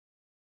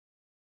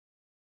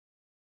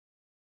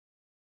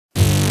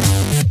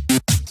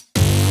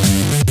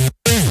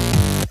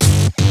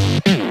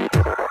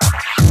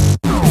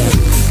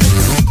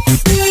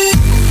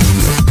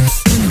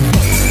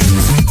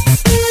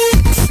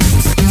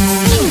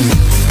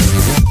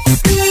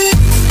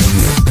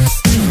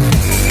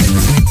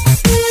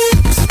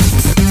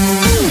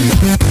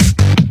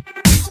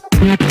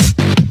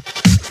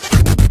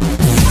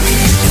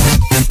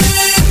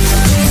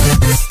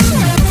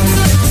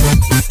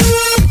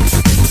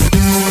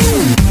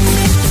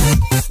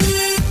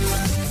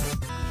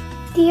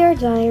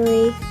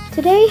Diary.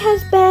 Today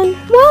has been,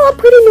 well, a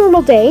pretty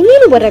normal day. You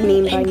know what I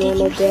mean by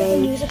normal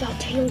day.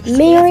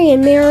 Mary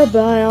and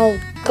Maribel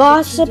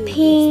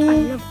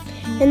gossiping.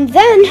 And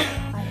then,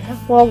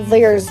 well,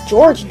 there's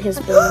George and his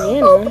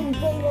banana.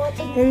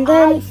 And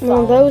then,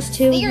 well, those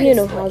two, you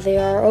know how they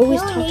are.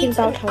 Always talking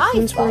about how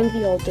things were in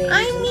the old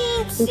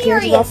days. Who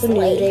cares about the new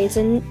days?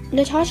 And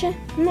Natasha,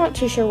 I'm not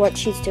too sure what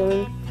she's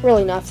doing.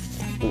 Really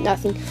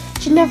nothing.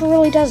 She never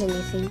really does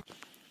anything.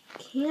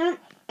 Can't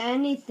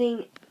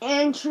anything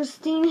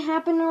interesting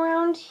happen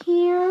around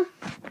here?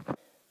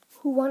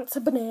 Who wants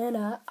a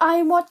banana?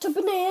 I want a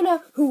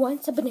banana. Who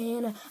wants a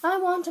banana? I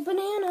want a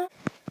banana.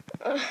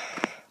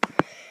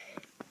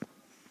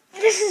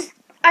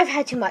 I've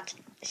had too much.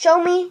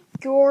 Show me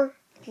your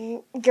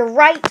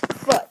right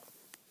foot.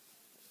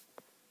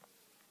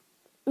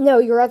 No,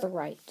 your other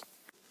right.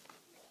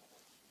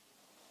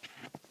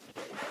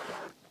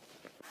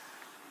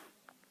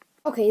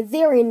 Okay,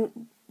 there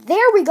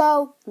we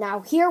go.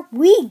 Now here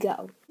we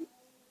go.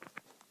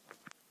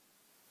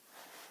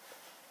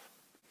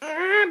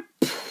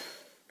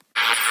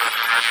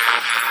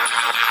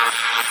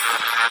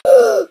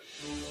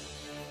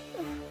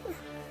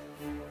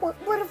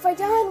 What have I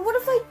done? What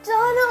have I done?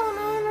 Oh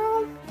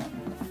no.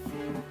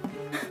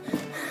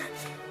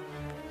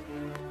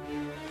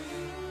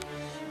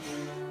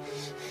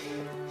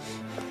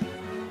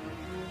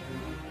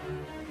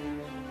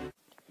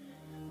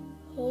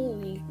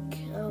 Holy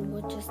cow,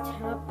 what just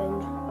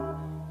happened?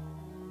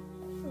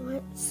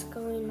 What's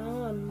going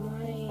on?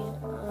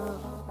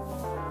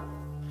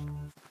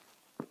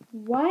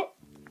 What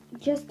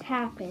just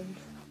happened?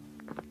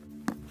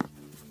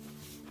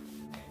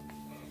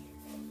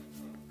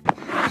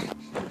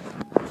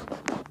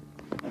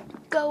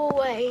 Go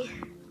away.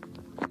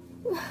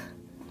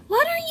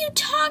 What are you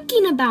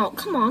talking about?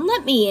 Come on,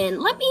 let me in.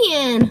 Let me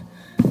in.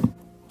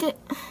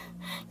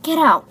 Get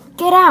out.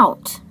 Get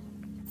out.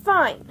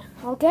 Fine.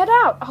 I'll get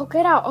out.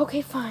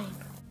 Okay, fine.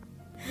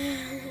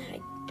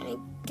 I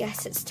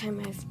guess it's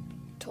time I've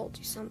told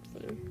you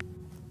something.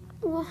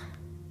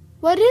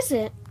 What is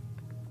it?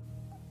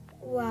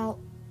 Well,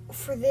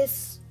 for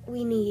this,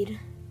 we need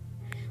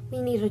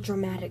a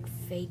dramatic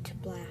fade to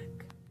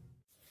black.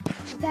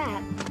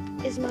 That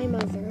is my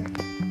mother.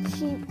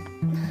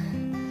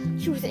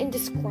 She was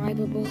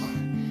indescribable.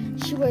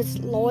 She was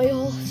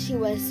loyal. She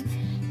was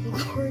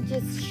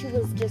gorgeous. She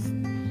was just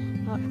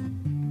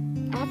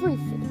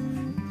everything.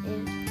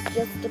 And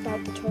just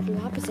about the total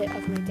opposite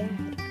of my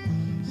dad.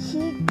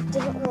 He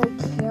didn't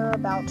really care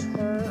about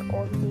her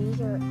or me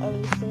or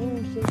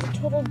anything. He was a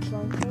total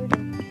drunkard.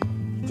 And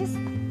he just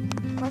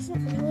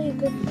wasn't really a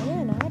good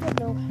man. I don't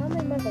know how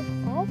my mother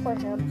fell for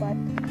him, but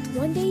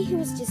one day he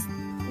was just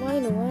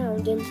lying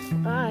around, and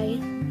I,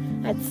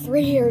 at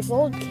 3 years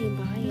old, came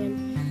by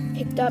and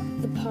picked up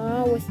the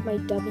paw with my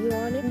W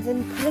on it and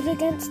then put it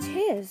against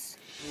his.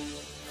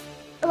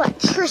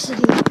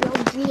 Electricity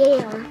filled the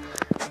air.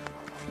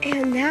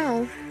 And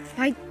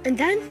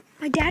then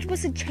my dad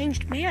was a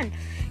changed man.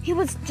 He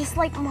was just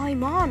like my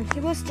mom.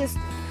 He was just,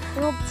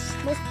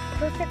 most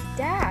perfect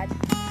dad.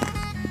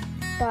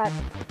 But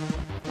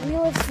we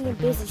lived in a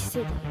busy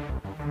city.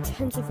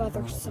 Tons of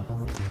others saw.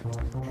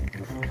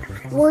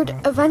 Word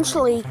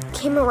eventually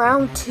came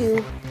around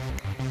to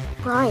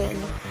Brian,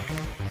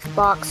 the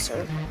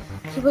boxer.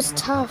 He was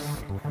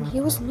tough, and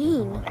he was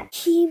mean.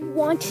 He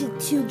wanted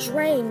to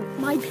drain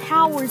my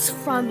powers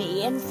from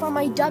me and from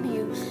my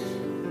W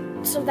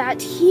so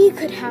that he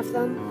could have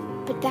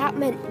them, but that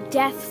meant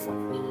death for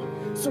me.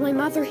 So my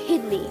mother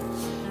hid me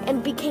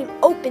and became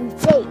open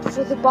bait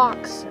for the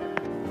boxer.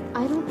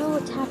 I don't know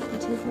what's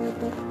happened to her,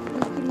 but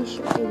I'm pretty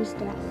sure it was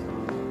death.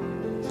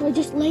 So I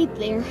just laid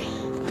there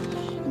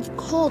and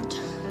called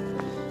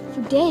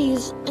for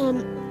days,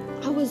 and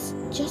I was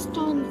just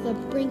on the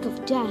brink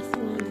of death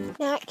when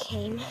Nat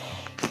came.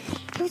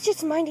 He was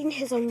just minding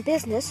his own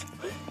business,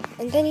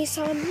 and then he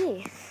saw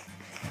me.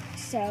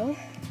 So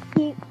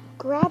he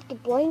grabbed a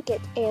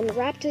blanket and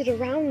wrapped it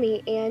around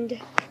me, and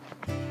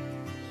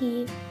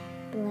he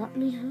brought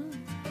me home.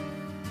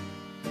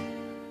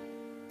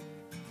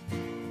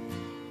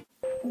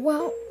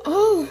 Well,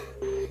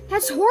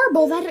 that's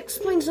horrible. That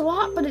explains a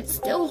lot, but it's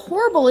still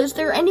horrible. Is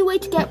there any way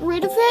to get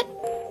rid of it?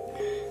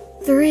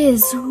 There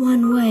is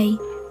one way,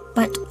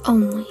 but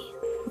only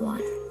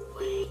one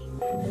way.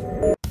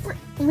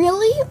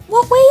 Really?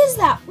 What way is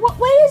that? What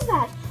way is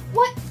that?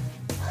 What?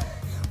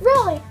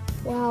 Really?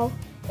 Well,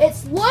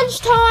 it's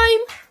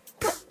lunchtime.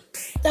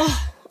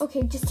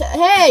 Okay,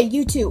 hey,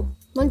 you two.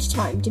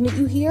 Lunchtime. Didn't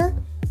you hear?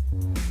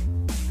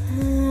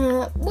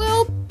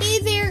 We'll be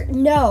there.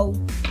 No.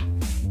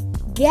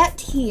 Get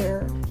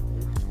here.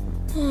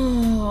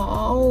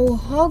 Oh,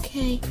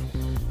 okay.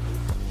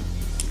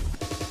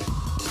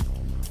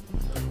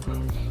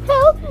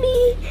 Help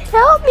me!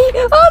 Help me!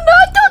 Oh no,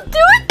 don't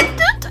do it!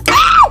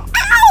 Ow!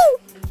 Ow!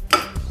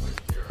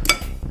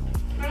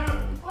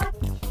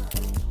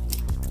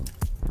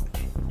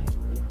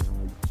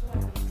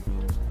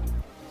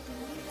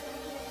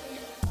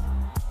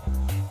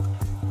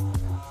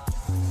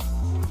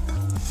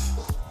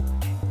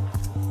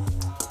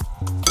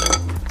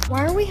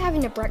 Why are we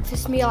having a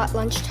breakfast meal at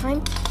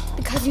lunchtime?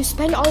 Because you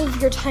spend all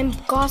of your time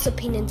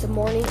gossiping in the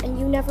morning and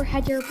you never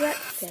had your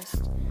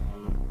breakfast.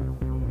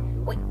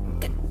 Wait,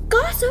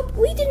 gossip?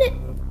 We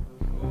didn't...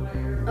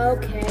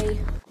 Okay.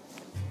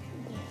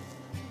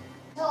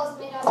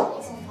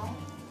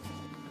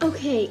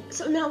 Okay,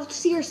 so now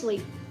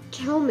seriously,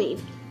 tell me,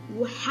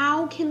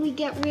 how can we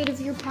get rid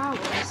of your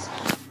powers?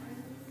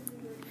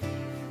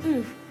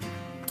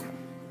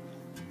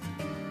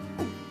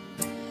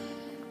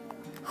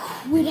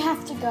 We'd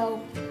have to go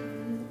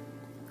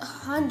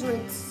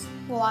hundreds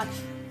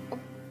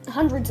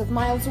of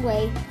miles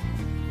away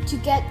to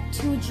get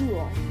to a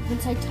jewel.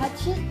 Once I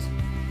touch it,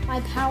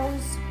 my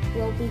powers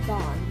will be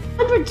gone.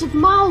 Hundreds of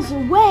miles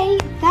away?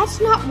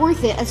 That's not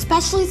worth it,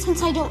 especially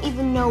since I don't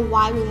even know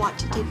why we want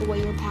to take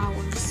away your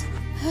powers.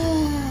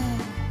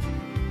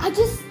 I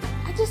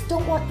just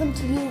don't want them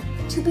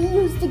to be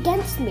used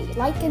against me,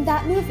 like in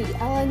that movie,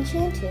 Ella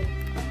Enchanted.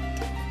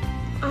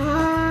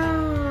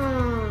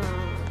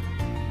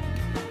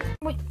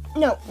 Wait,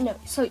 no.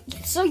 So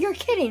you're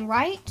kidding,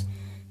 right?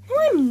 No,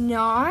 I'm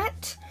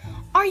not.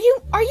 Are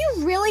you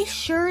really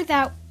sure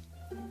that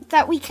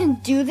we can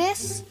do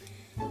this?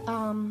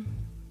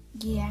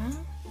 Yeah.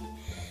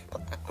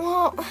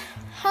 Well,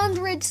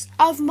 hundreds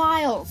of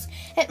miles.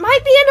 It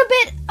might be in a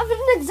bit of an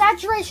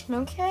exaggeration,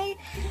 okay?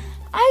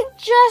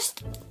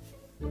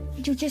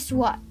 Do just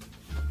what?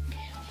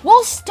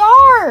 We'll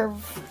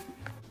starve.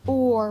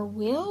 Or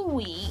will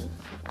we?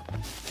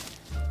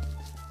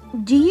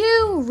 Do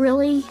you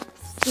really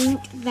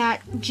think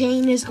that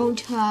Jane is going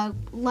to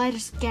let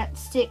us get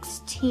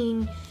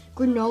 16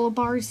 granola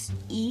bars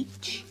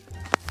each?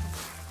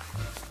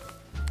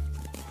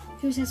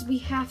 Who says we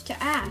have to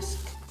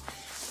ask?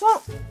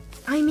 Well,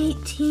 I'm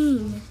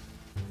 18.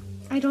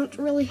 I don't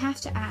really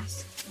have to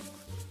ask.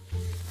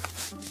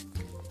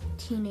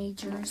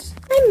 Teenagers.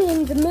 I'm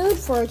in the mood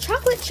for a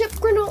chocolate chip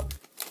granola.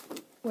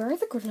 Where are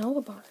the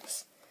granola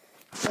bars?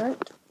 There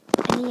aren't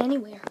any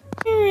anywhere.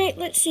 Alright,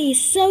 let's see.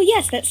 So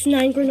yes, that's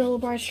 9 granola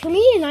bars for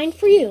me and 9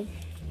 for you.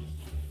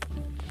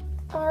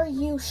 Are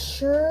you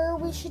sure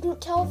we shouldn't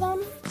tell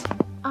them?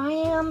 I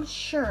am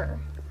sure.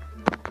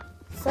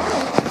 So,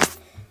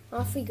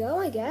 off we go,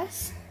 I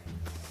guess.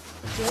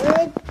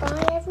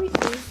 Goodbye,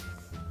 everything.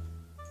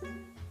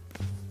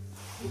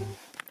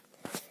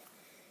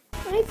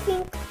 I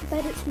think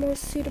that it's more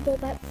suitable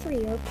that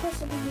 3 or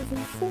possibly even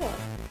 4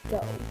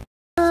 go.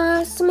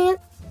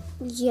 Samantha?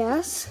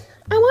 Yes?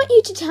 I want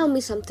you to tell me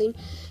something.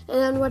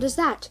 And what is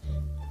that?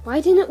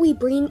 Why didn't we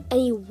bring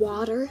any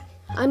water?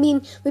 I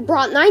mean, we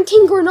brought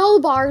 19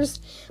 granola bars,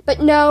 but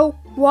no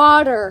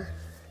water.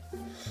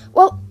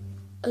 Well,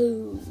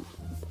 oh.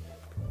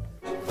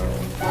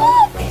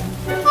 Look!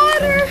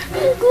 Water!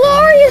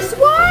 Glorious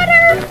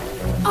water!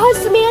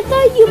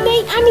 Samantha,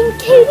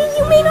 Katie,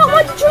 you may not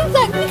want to drink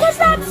that because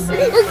that's...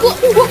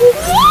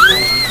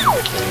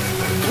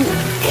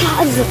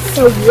 Because it's a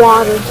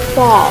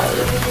waterfall.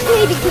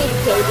 Katie.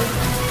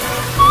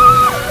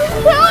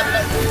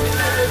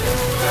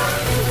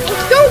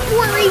 Don't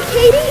worry,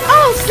 Katie.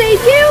 I'll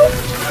save you.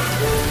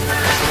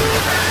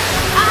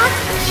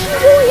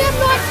 Actually, I'm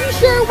not too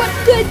sure what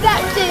good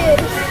that did.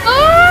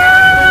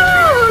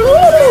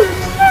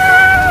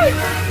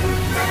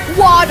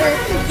 Water.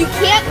 You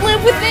can't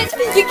live with it.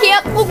 You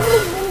can't. Come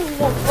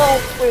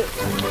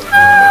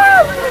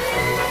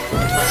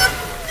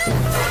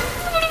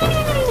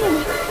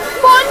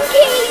on,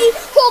 Katie.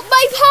 Hold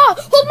my paw.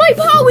 Hold my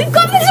paw. We've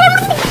got this.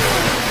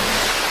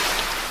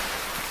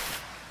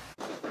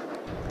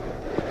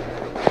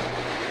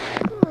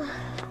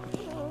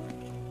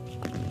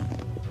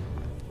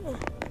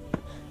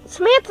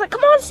 Samantha,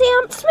 come on,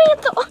 Sam.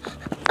 Samantha.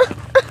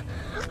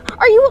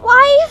 Are you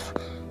alive?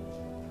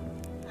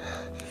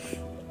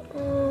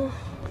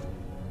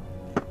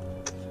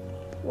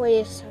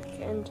 Wait a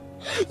second.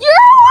 You're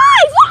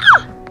alive!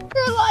 Ah!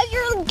 You're alive.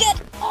 You're get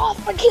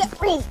off. I can't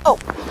breathe. Oh,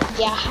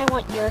 yeah. I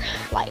want your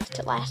life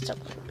to last a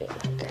little bit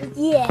longer.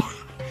 Yeah.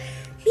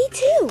 Me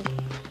too.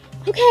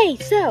 Okay,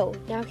 so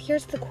now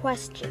here's the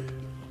question.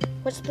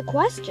 What's the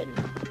question?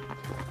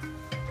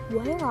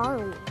 Where are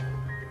we?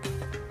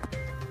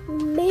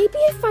 Maybe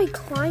if I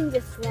climb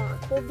this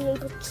rock, we'll be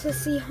able to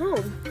see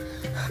home.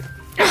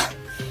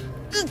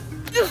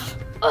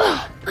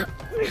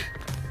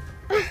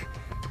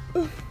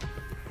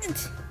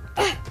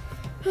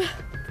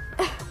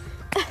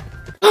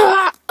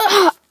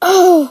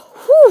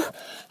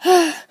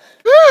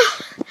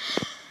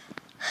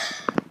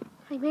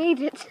 I made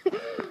it.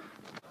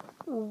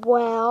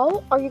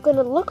 Well, are you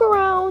gonna look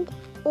around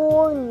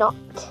or not?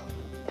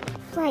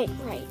 Right.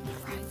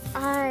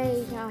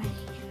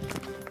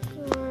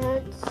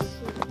 Let's see.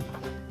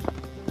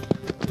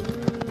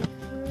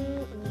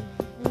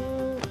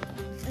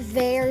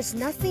 There's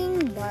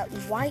nothing but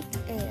white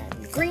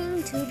and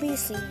green to be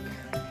seen.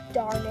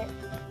 Darn it.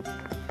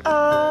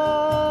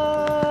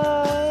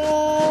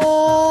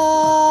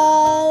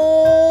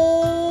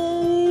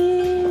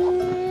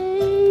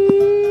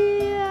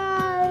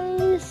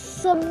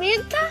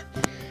 Samantha?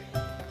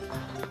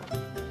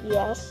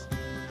 Yes.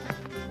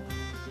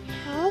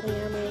 How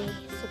am I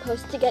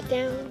supposed to get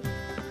down?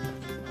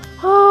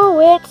 Oh,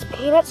 it's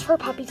peanuts for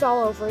puppies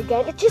all over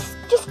again. Just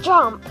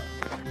jump.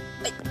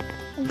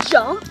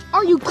 Jump?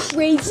 Are you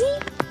crazy?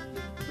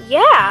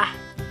 Yeah.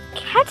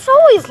 Cats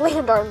always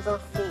land on their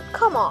feet.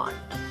 Come on.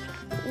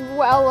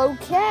 Well,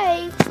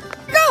 okay.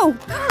 Go!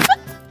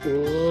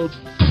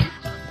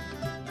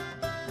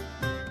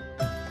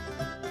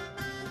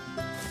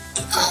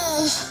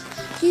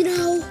 You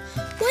know,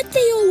 what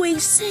they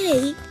always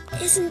say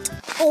isn't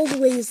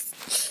always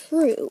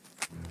true.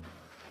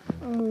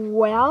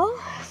 Well,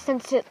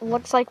 since it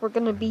looks like we're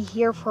gonna be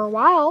here for a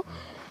while,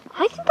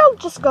 I think I'll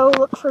just go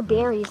look for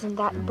berries in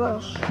that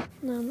bush.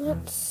 Now,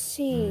 let's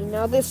see.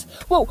 Now this...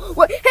 Whoa!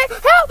 What?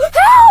 Help!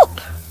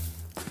 Help!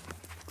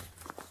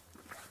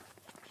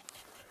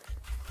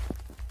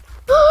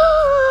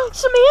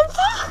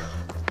 Samantha?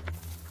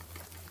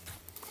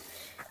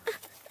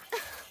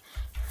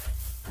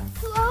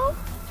 Hello?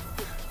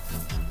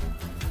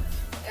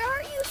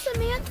 Are you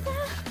Samantha?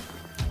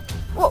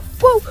 Whoa!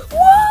 Whoa!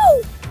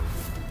 Whoa!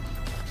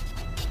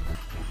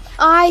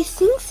 I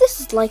think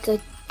this is like a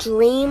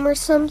dream or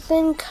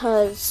something,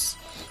 'cause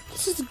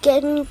this is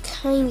getting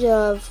kind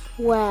of,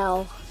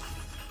 well,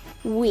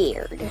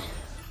 weird.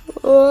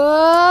 Whoa!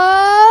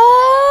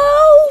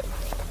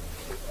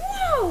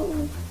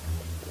 Whoa!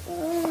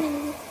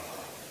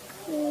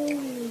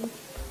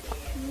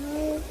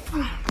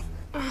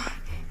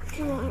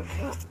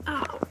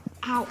 Ow,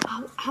 ow,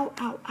 ow,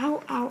 ow,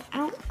 ow, ow,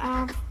 ow,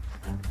 ow.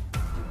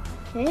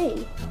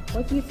 Hey,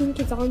 what do you think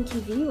is on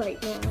TV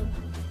right now?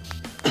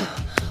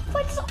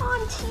 What's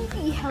on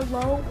TV?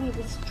 Hello, we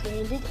were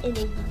stranded in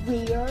a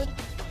weird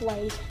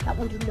place that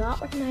we do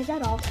not recognize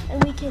at all,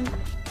 and we can...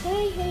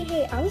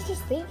 Hey, I was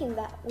just thinking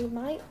that we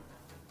might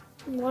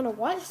want to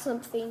watch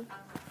something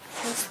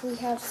since we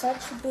have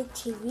such a big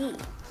TV.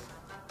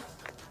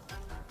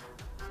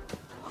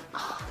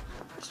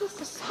 This is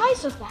the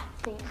size of that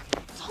thing.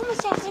 It's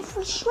almost as if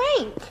we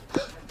shrank.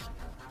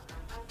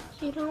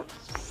 You don't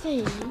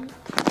think?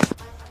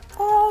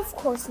 Of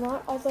course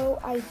not, although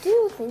I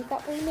do think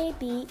that we may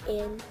be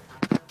in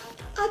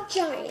a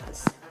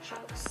giant's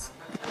house.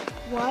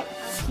 What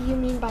do you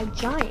mean by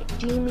giant?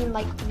 Do you mean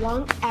like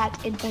one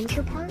at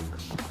Adventure Park?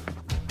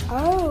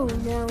 Oh,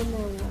 no.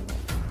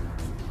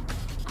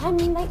 I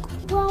mean like,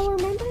 well,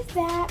 remember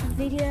that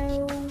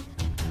video?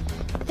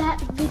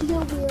 That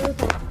video where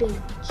that big,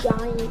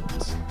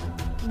 giant,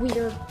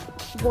 weird,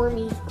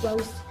 wormy,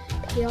 gross,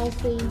 pale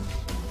thing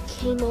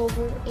came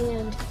over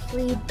and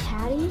freed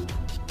Patty?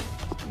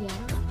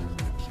 Yeah.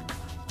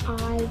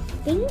 I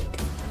think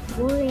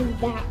we're in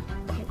that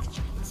kind of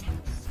giant's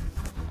house.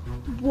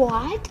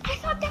 What? I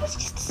thought that was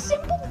just a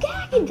simple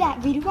gag in that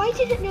video. I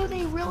didn't know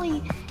they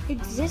really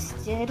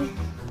existed.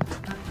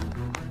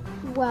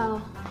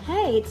 Well,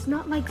 hey, it's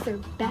not like they're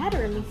bad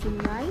or anything,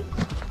 right?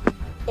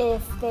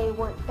 If they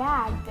weren't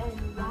bad, then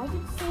why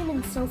did Sam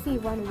and Sophie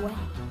run away?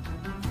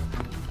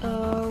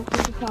 Oh,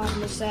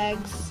 hippopotamus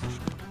eggs.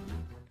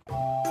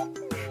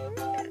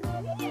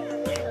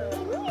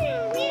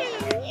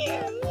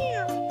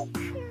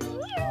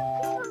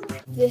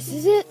 This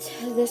is it.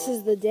 This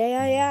is the day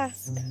I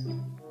ask.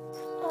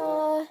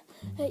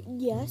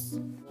 Yes.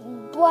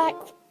 Black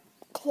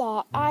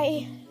Claw,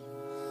 I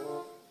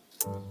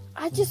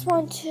just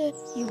want to...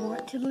 You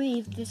want to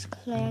leave this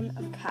clan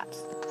of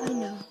cats. I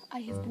know. I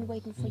have been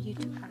waiting for you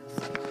to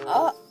ask.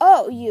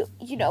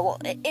 You know,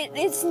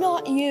 it's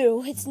not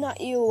you. It's not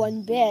you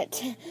one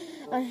bit.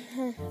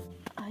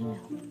 I know.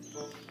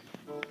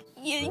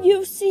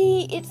 You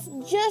see, it's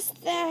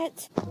just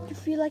that you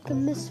feel like a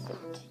misfit.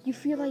 You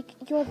feel like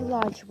you're the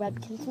large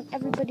Webkinz and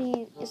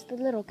everybody is the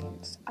little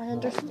Kinz. I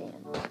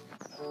understand.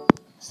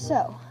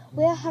 So,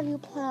 where have you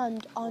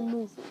planned on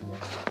moving?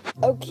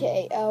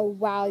 Okay,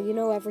 wow, you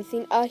know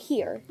everything.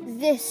 Here.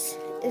 This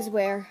is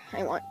where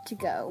I want to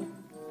go.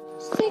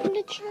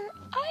 Signature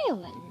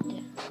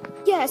Island.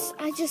 Yes,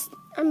 I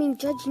mean,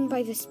 judging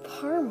by this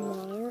par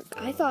mark,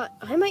 I thought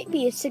I might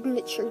be a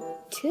signature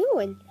too,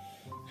 and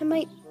I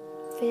might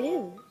fit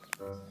in.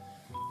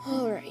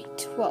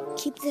 Alright, well,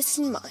 keep this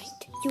in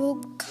mind. You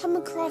will come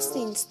across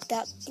things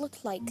that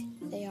look like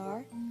they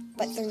are,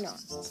 but they're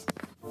not.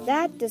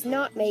 That does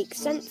not make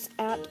sense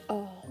at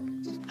all.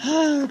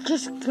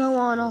 Just go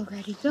on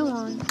already, go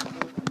on.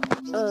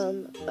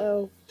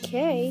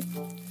 Okay.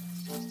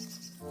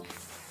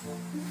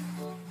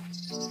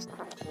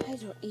 I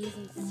don't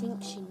even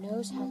think she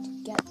knows how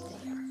to get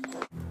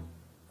there.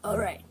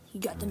 Alright, you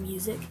got the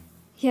music?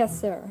 Yes,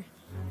 sir.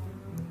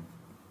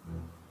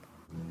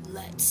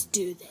 Let's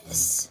do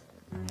this.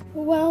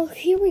 Well,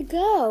 here we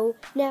go.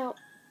 Now,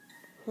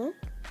 huh?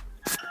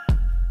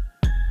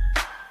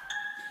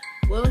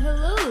 Well,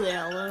 hello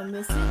there, little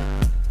missy.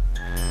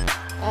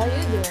 How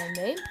you doing,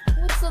 mate?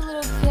 What's a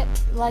little kid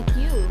like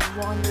you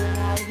wandering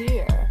out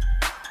here?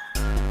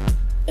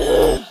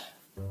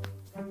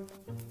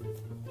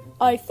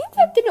 I think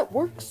that didn't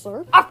work,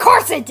 sir. Of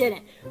course it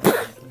didn't!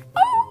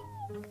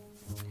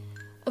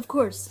 Of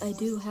course, I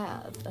do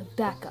have a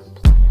backup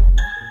plan.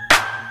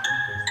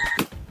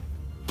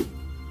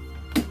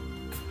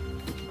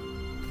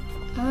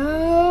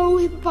 Oh,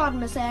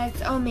 hippopotamus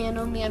eggs. Oh man,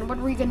 what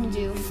are we gonna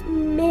do?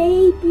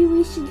 Maybe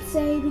we should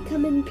say we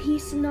come in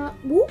peace and not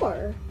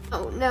war.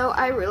 Oh no,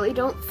 I really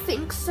don't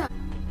think so.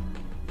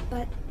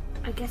 But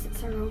I guess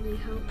it's our only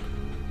hope.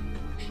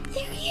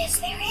 There he is,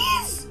 there he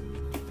is!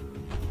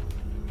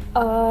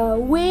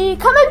 We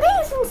come in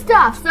peace and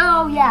stuff,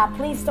 so yeah,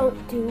 please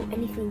don't do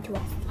anything to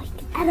us, like,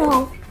 at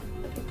all.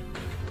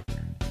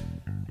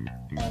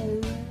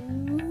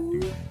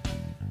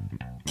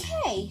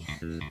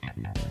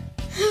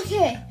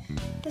 Okay,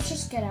 let's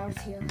just get out of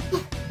here.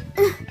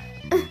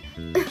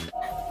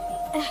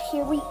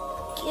 Here we go.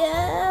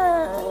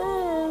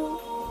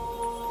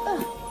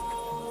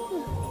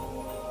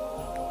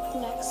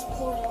 Next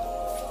portal.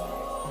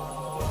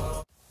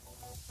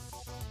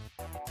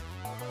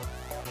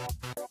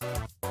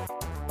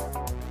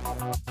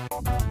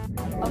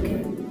 Okay,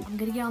 I'm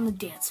gonna get on the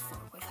dance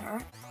floor with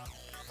her.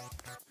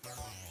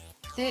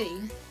 Hey,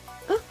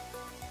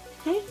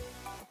 Hey.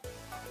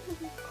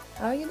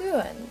 how you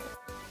doing?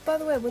 By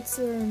the way, what's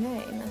your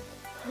name?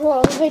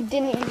 Well, I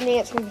didn't even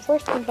answer the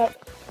first one, but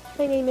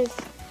my name is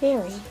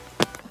Mary.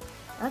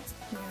 That's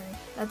Mary.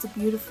 That's a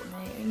beautiful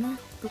name.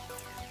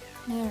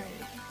 Mary.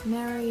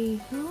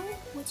 Mary who?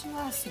 What's your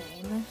last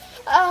name?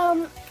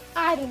 I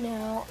don't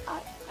know.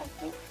 I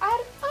don't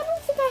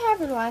think I have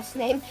her last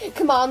name.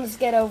 Come on, let's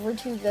get over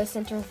to the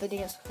center of the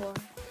dance floor.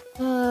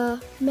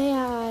 May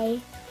I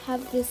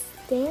have this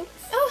dance?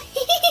 Oh,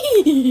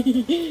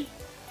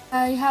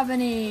 you have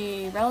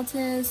any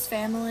relatives,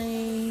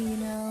 family, you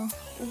know?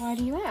 Why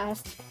do you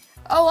ask?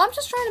 Oh, I'm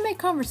just trying to make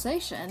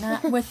conversation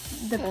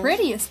with the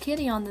prettiest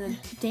kitty on the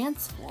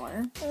dance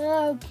floor.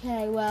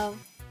 Okay, well,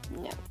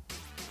 no.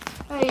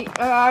 Hey,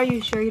 are you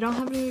sure you don't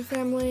have any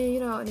family, you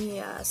know,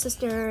 any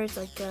sisters,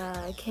 like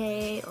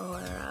Kate or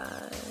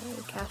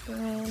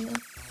Catherine?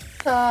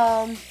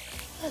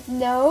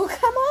 No,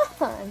 come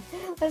on.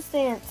 Let's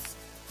dance.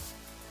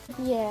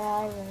 Yeah,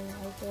 I really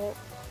like it.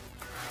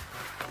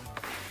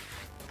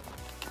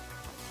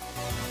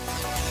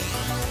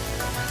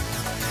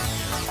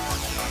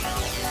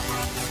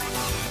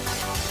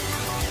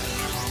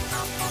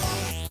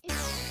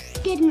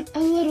 It's getting a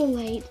little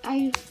late.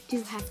 I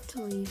do have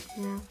to leave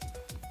now.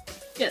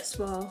 Yes,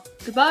 well,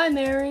 goodbye,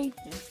 Mary.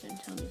 You can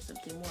tell me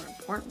something more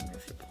important,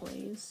 if you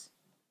please.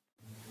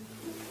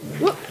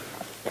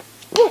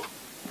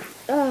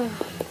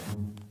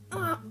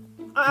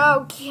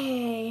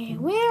 Okay,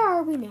 where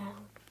are we now?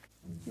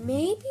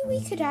 Maybe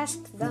we could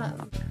ask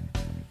them.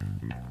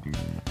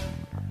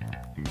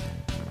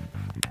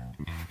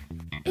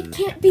 It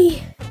can't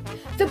be.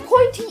 The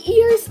pointy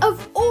ears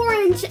of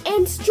orange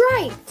and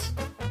striped.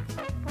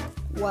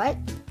 What?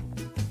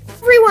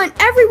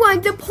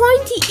 Everyone, the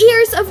pointy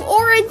ears of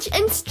orange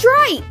and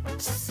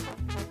stripes.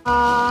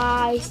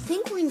 I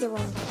think we're in the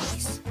wrong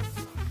place.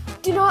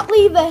 Do not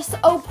leave us,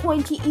 oh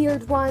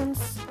pointy-eared ones.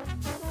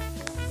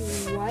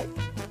 What?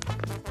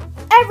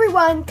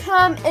 Everyone,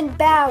 come and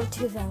bow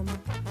to them.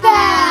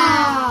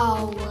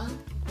 Bow!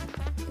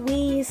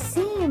 We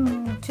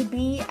seem to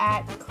be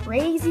at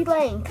Crazy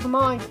Lane. Come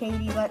on,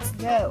 Katie, let's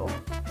go.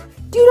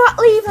 Do not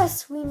leave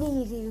us. We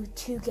need you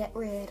to get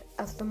rid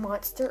of the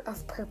monster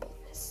of purpleness.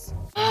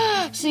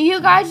 So you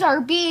guys are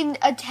being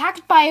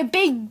attacked by a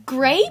big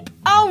grape?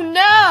 Oh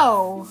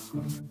no!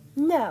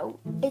 No,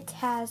 it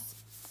has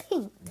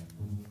pink.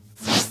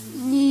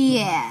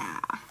 Yeah.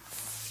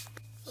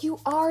 You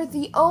are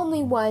the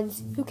only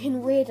ones who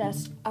can rid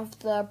us of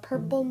the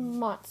purple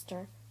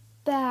monster.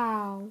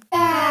 Bow.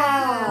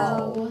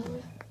 Bow.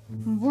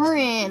 We're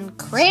in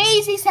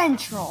Crazy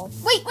Central.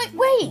 Wait.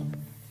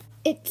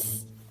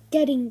 It's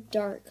getting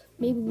dark.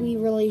 Maybe we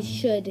really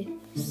should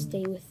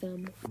stay with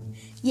them.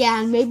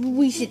 Yeah, and maybe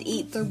we should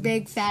eat their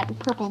big fat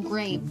purple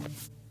grape.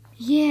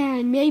 Yeah,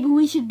 and maybe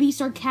we should be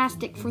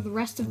sarcastic for the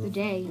rest of the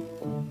day.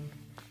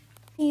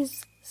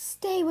 Please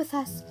stay with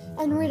us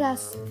and rid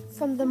us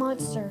from the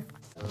monster.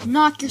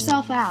 Knock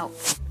yourself out.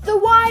 The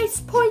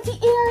wise pointy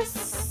ears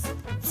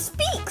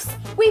speaks.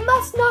 We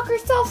must knock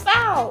ourselves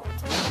out.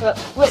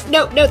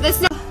 No,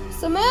 that's not.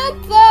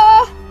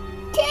 Samantha!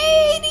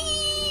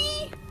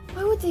 Katie!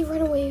 Why would they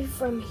run away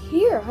from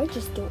here? I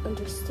just don't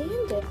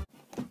understand it.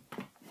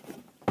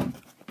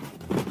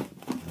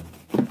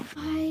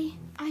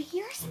 I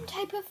hear some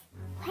type of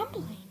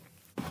rumbling.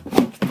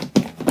 Everybody!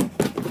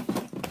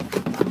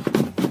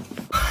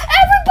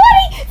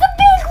 The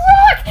big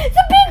rock!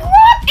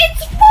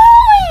 It's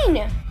falling!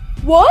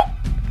 What?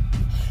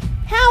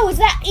 How is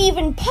that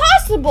even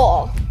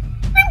possible?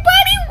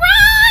 Everybody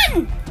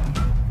run!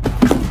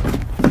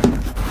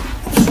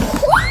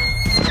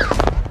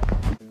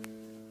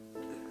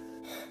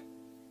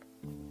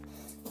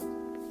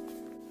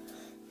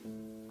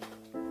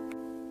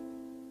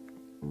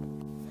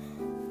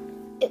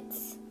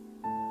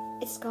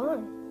 It's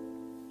gone.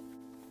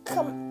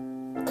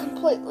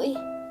 Completely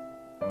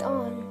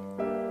gone.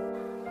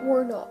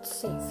 We're not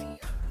safe here.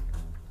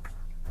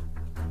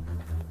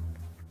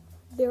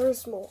 There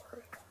is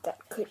more that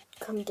could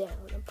come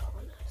down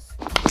upon us.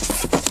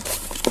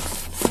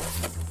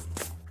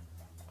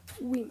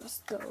 We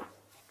must go.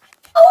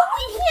 Oh!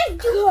 we can't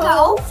do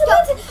that.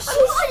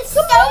 She's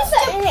supposed to,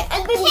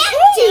 and then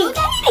Katie,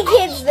 the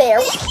kids there.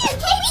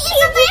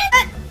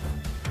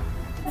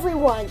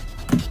 Everyone,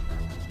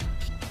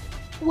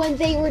 when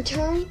they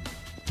return,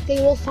 they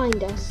will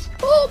find us.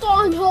 Hold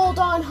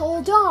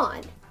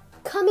on.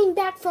 Coming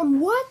back from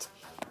what?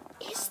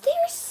 Is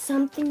there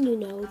something you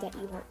know that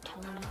you weren't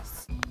telling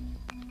us?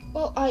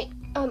 Well,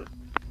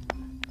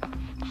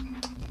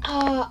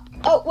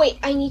 oh wait,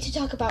 I need to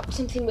talk about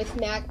something with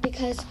Mac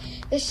because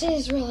this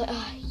is really,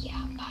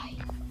 yeah, bye.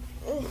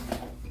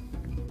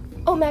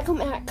 Oh Mac,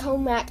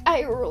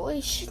 I really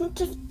shouldn't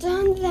have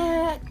done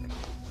that.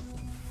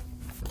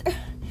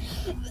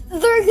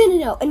 They're gonna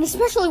know, and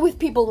especially with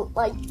people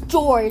like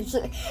George,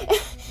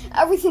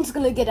 everything's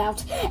gonna get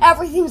out.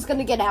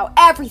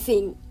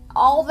 Everything.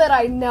 All that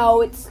I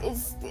know, it's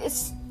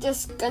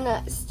just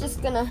gonna.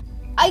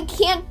 I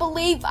can't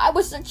believe I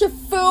was such a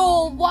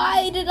fool.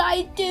 Why did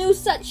I do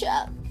such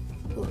a...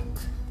 Look,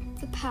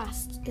 the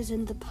past is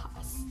in the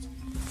past.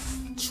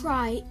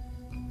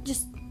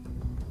 Just...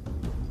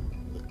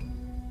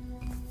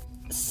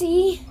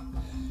 See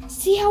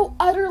how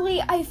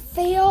utterly I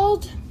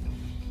failed?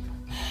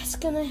 It's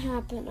gonna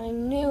happen. I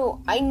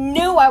knew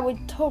I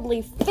would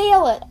totally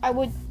fail it. I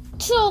would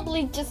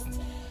totally just...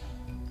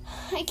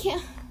 I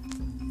can't...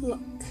 Look,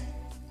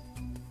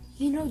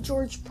 you know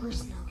George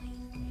personally.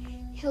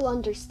 He'll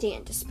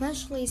understand,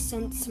 especially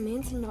since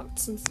Samantha knocked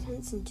some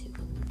sense into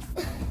him.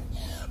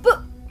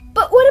 But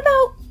what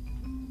about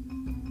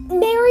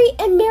Mary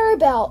and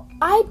Maribel?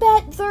 I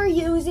bet they're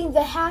using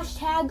the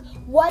hashtag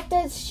what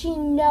does she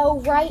know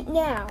right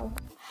now.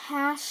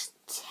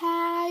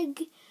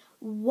 Hashtag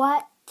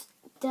what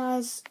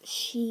does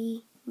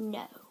she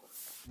know?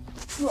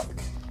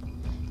 Look,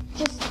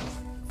 just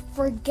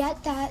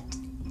forget that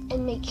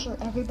and make sure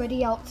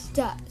everybody else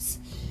does.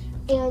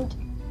 And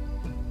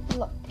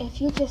look, if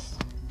you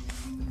just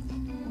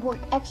work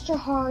extra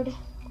hard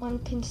on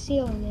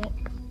concealing it,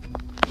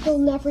 you'll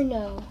never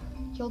know.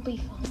 You'll be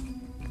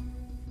fine.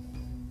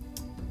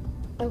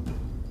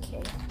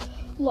 Okay.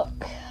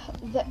 Look,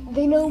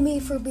 they know me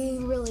for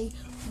being really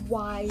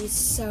wise,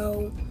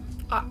 so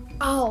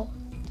I'll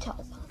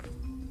tell them.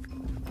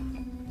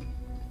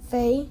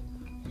 They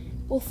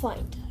will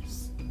find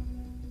us.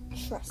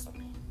 Trust me.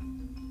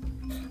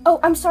 Oh,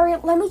 I'm sorry.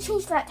 Let me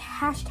change that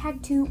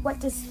hashtag to what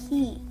does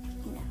he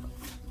know?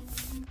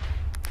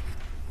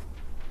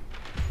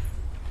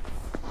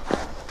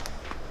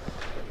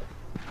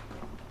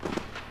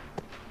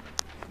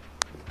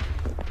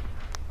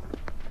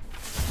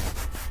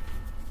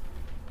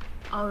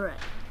 Alright,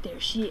 there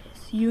she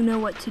is. You know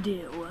what to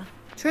do.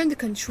 Turn the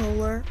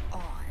controller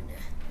on.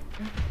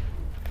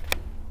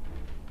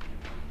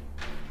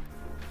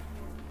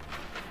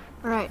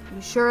 Alright,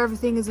 you sure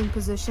everything is in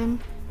position?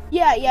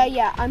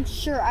 Yeah. I'm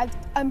sure.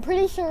 I'm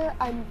pretty sure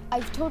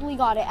I've totally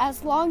got it.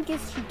 As long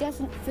as she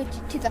doesn't fit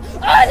to the. Oh,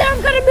 now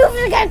I'm gonna move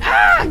it again.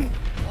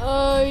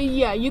 Ah!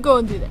 Yeah, you go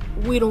and do that.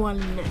 We don't want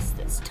to miss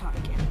this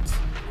target.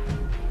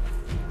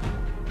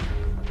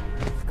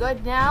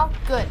 Good now?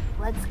 Good.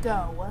 Let's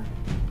go.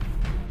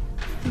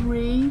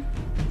 3,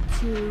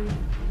 2,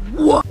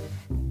 1.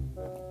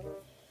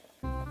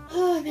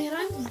 Oh man,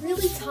 I'm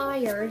really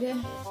tired.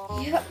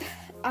 Yep,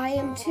 I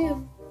am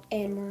too,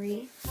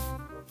 Anne-Marie.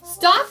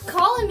 Stop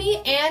calling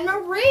me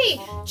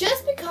Anne-Marie!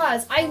 Just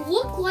because I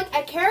look like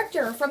a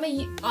character from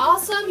an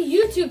awesome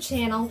YouTube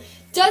channel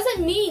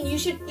doesn't mean you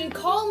should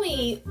call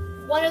me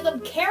one of the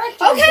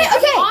characters. Okay.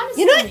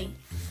 Honestly. You know what?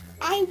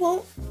 I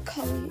won't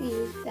call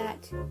you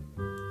that.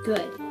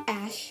 Good.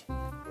 Ash.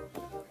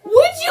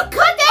 Would you cut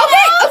that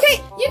out? Okay.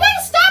 You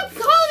gotta stop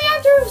calling me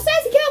after it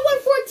says to count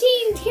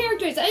 114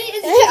 characters. I mean,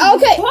 it's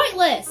just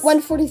pointless.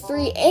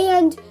 143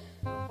 and...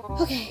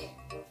 Okay.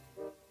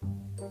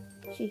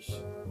 Sheesh.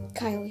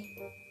 Kylie.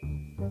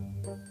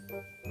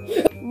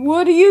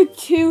 Would you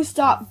two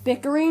stop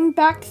bickering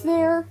back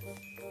there?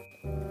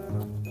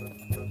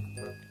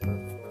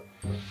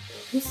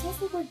 Who says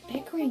the word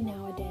bickering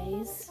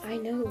nowadays? I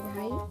know,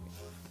 right?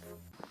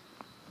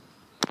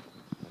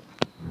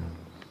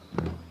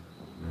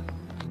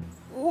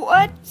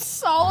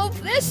 What's all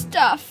of this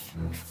stuff?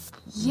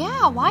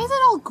 Yeah, why is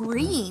it all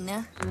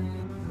green?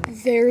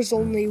 There's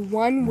only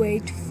one way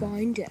to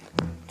find out.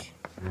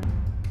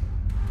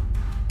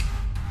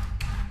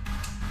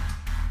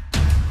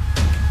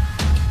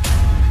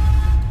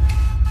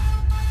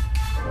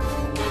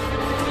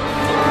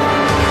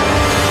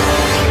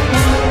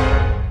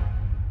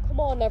 Come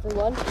on,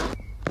 everyone.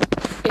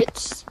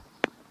 It's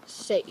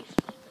safe.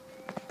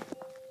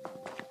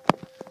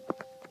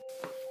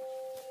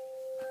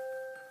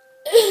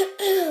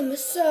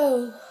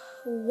 So,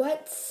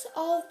 what's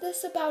all of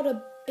this about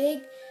a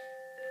big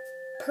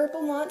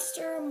purple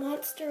monster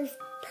of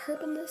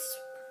purpleness?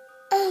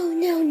 Oh,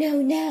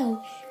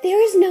 no.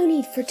 There is no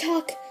need for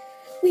talk.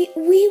 We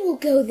will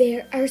go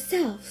there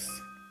ourselves.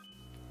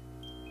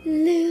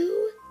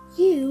 Lou,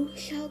 you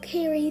shall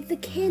carry the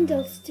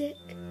candlestick.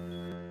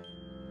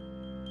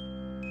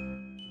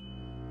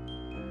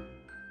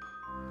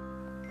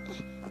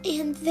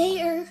 And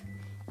there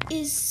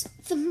is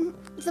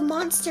the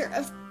monster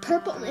of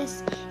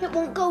purpleness. It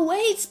won't go away.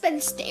 It's been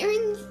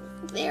staying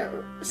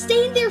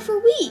there for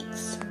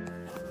weeks.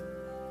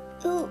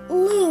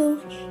 Lou,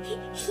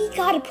 he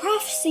got a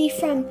prophecy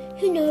from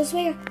who knows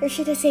where, or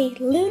should I say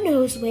Lou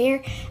knows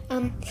where,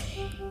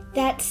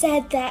 that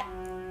said that,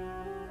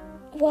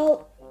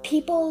 well,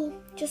 people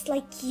just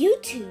like you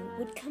two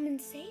would come and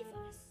save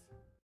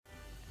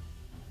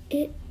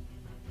us.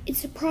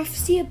 It's a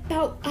prophecy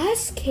about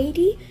us,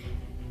 Katie.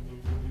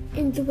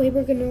 And the way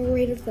we're gonna get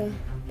rid of the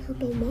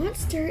purple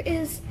monster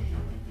is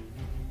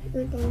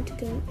we're going to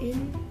go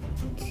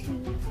into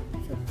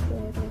the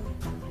portal.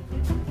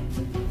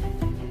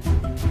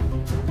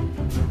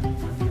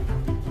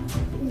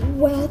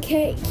 Well,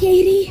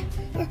 Katie,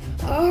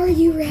 are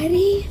you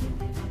ready?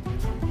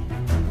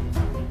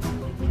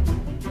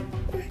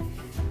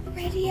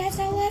 Ready as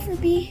I'll ever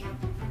be.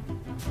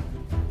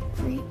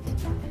 Great.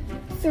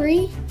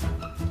 3,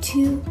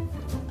 2,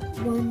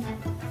 1,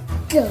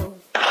 go.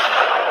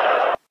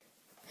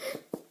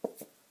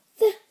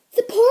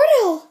 The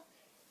portal!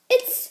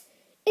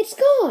 It's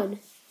gone.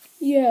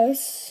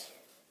 Yes.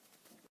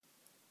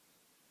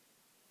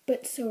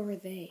 But so are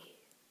they.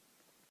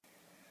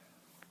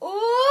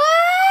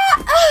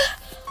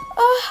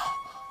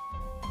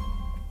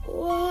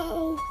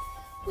 Whoa,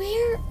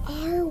 where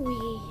are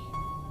we?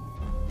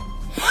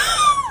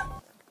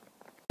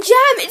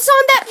 Jam, it's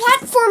on that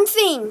platform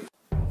thing!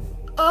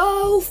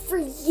 Oh, for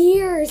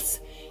years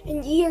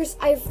and years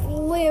I've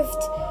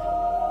lived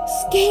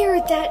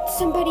scared that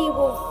somebody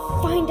will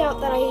find out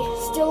that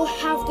I still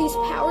have these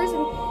powers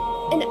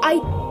and I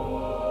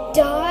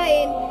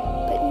die,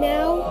 but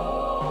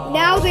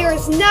now there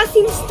is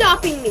nothing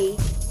stopping me.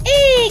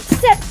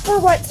 Except for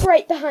what's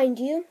right behind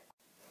you.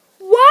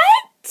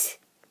 What?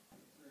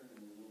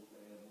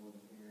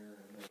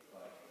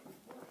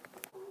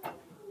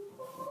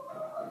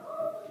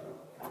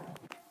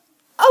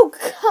 Oh,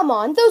 come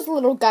on. Those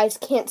little guys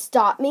can't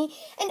stop me.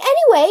 And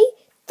anyway,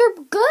 they're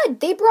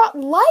good. They brought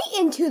light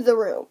into the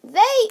room.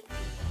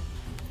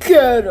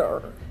 Get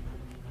her.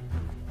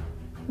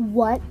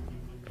 What?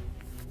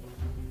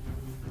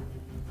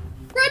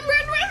 Run!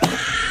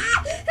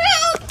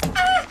 Help!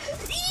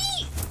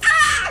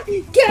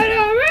 Get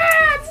her!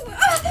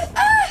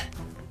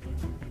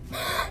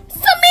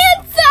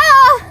 Samantha!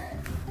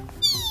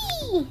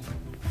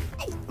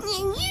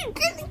 You're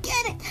gonna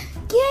get it.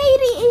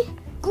 Katie,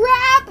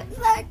 grab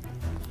the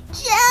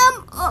gem.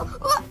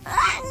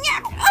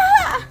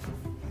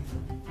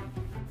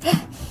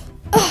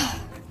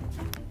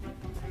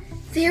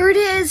 There it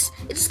is.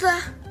 It's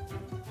the...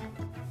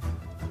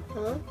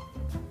 Huh?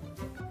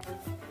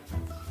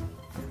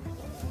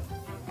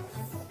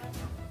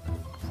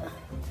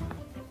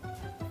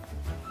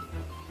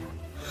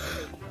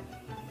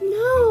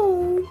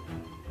 No.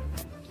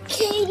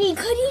 Katie,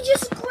 could you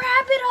just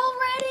grab it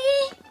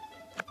already?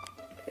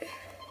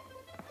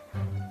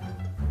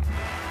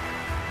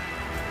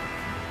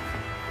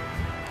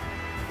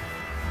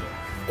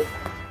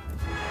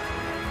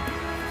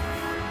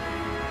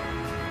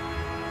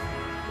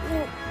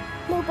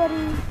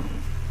 Nobody.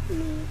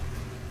 Me.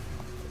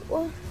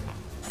 What?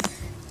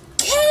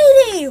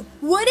 Katie,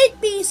 would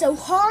it be so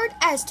hard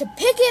as to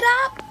pick it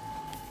up?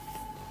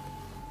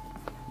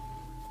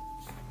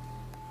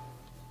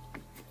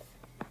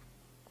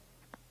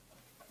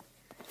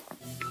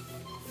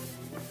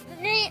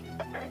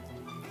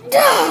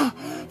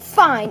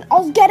 Fine,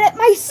 I'll get it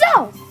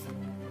myself.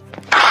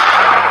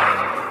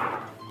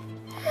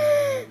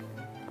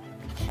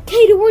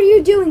 Katie, what are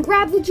you doing?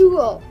 Grab the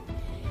jewel.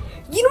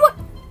 You know what?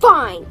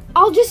 Fine,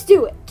 I'll just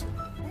do it.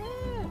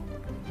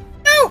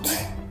 Don't!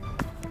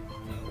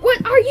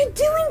 What are you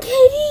doing,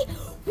 Katie?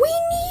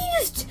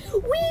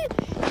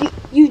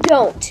 You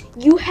don't.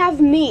 You have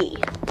me.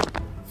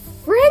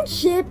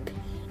 Friendship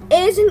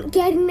isn't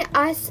getting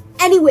us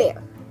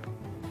anywhere.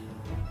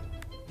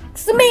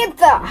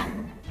 Samantha!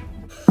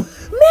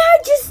 May I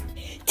just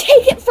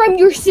take it from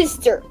your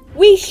sister?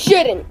 We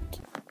shouldn't.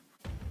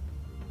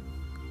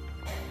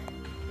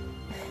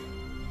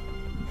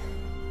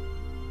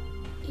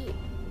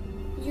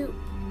 You're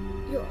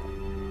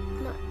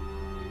not...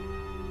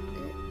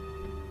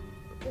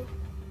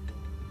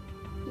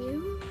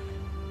 You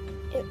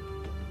at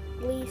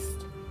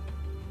least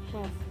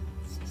have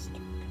a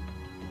sister.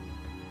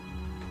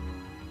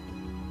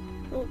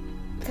 Well,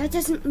 that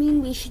doesn't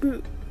mean we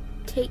shouldn't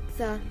take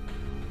the...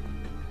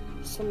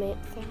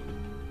 Samantha.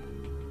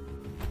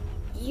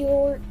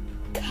 Your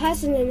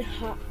cousin and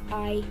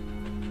I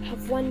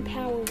have one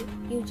power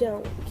you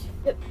don't.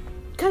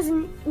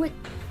 Cousin, what?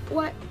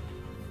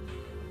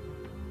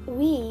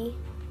 We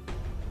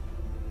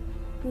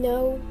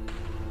know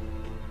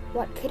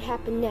what could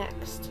happen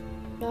next.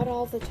 Not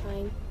all the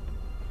time,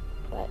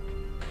 but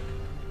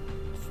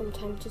from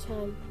time to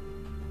time,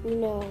 we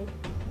know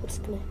what's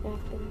gonna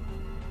happen.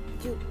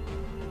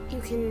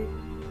 You can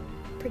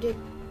predict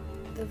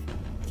the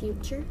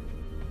future?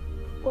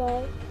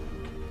 Well,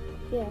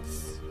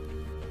 yes.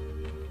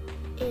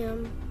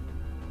 Am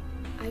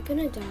I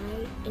gonna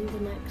die in the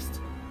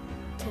next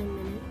 10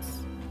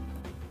 minutes?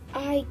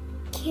 I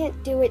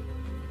can't do it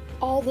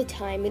all the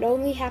time. It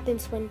only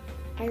happens when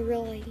I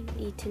really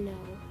need to know.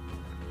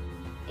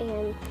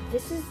 And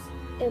this is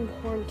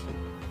important.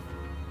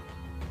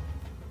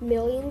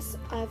 Millions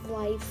of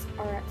lives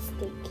are at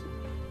stake.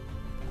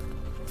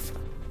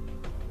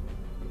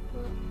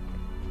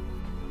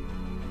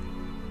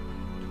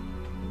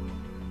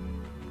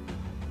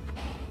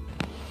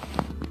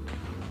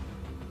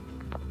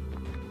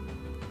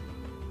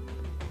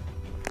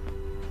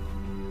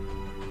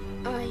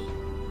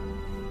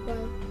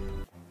 Well,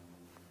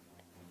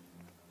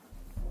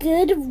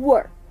 good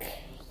work.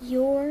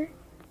 Your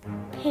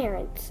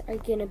parents are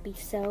gonna be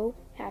so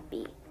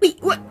happy. Wait,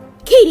 what?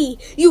 Katie,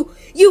 you...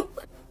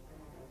 What?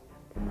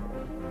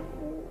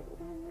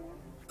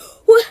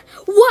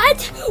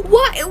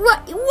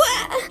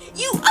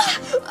 You...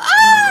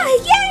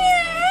 Yay!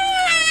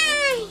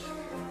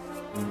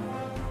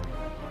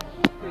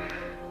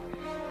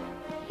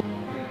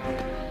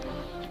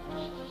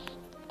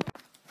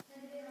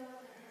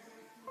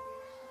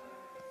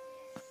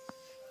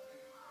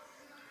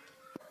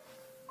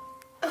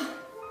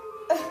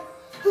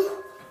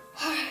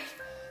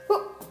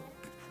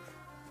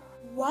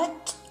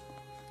 What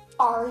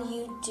are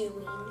you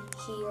doing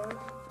here?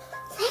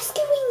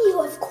 Rescuing you,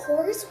 of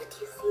course. What do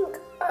you think?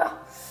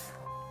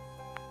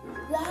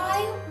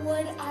 Why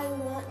would I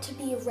want to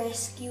be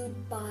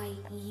rescued by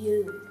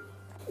you?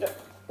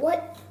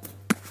 What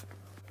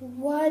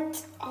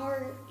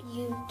are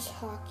you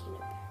talking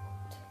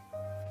about?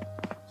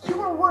 You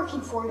were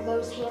working for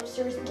those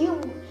hamsters. You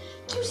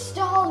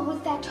stalled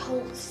with that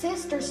whole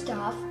sister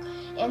stuff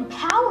and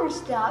power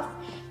stuff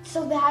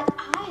so that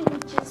I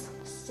would just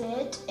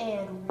sit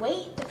and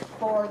wait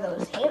for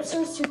those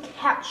hamsters to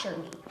capture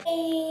me.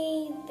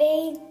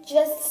 They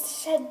just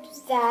said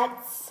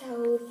that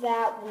so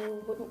that we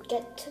wouldn't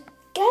get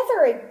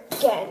together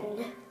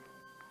again.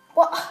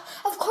 Well,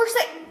 of course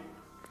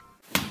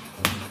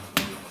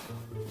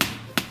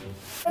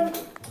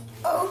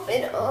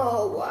Open.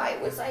 Oh, why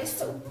was I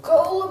so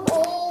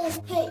gullible?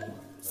 Hey,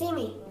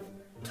 Sammy,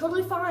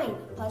 totally fine.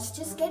 Let's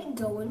just get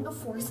going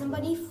before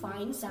somebody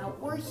finds out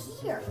we're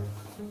here.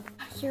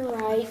 You're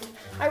right.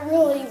 I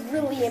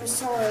really am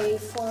sorry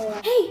for...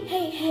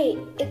 Hey,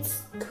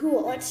 it's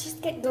cool. Let's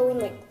just get going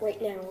like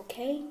right now,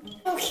 okay?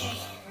 Okay,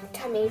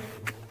 coming.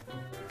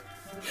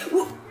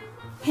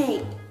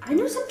 Hey, I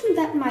know something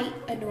that might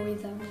annoy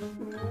them.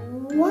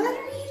 What are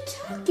you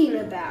talking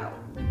about?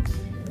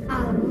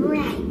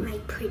 Alright, my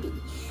pretty.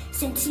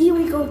 Since you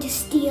were going to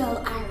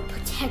steal our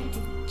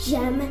protected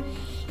gem,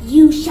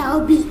 you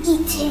shall be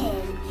eaten.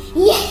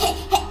 Yeah!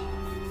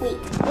 Wait,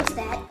 what's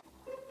that?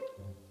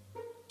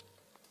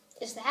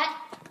 Is that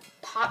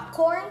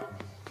popcorn?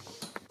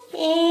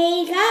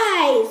 Hey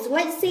guys,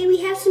 what say we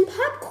have some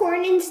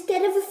popcorn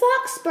instead of a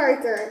fox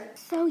burger?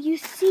 So you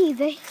see,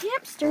 the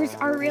hamsters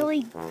are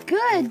really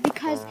good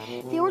because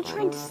they were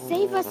trying to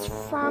save us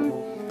from,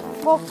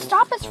 well,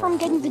 stop us from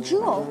getting the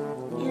jewel.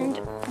 And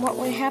what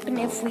would happen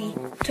if we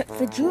took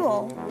the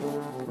jewel?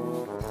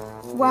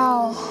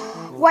 Well,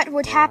 what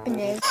would happen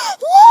is...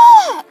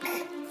 Look!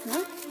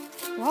 Huh?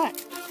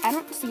 What? I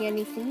don't see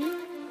anything.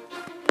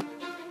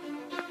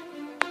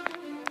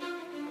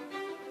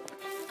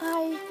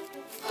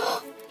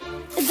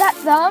 Is that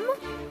them?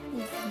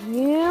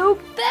 You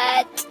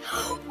bet!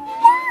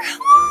 We're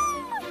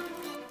home!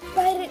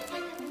 But it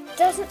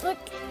doesn't look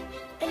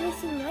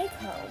anything like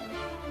home.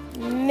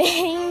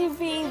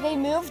 Maybe they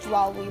moved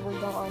while we were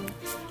gone.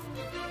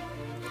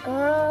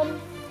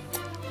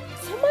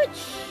 So much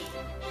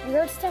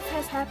weird stuff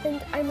has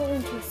happened, I'm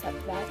willing to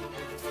accept that.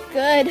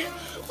 Good.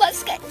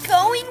 Let's get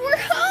going. We're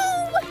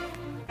home!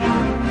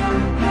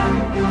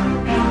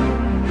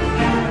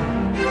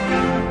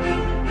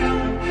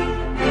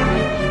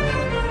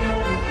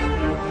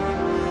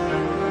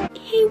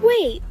 Hey,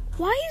 wait.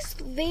 Why is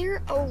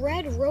there a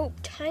red rope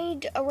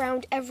tied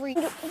around every...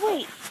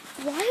 Wait,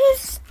 why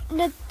is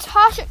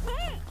Natasha...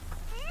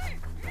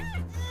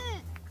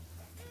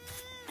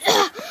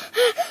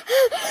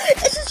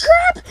 It's a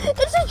trap!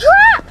 It's a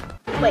trap!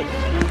 Wait,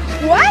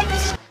 what?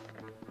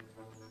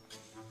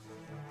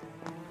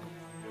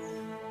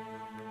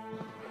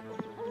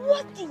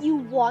 What do you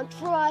want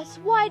from us?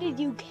 Why did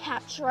you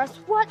capture us?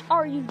 What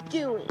are you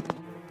doing?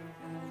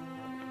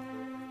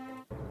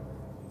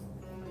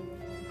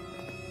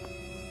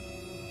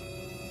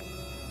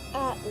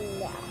 At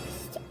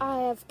last, I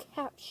have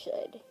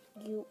captured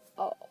you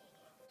all.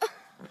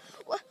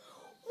 What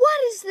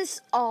is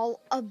this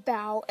all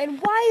about? And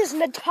why is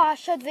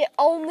Natasha the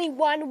only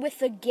one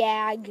with a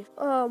gag?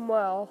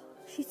 Well,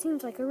 she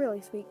seems like a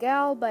really sweet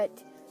gal,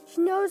 but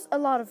she knows a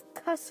lot of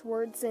cuss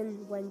words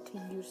and when to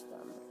use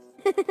them.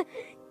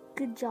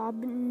 Good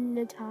job,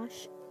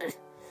 Natasha.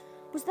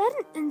 Was that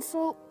an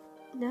insult?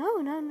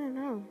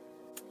 No.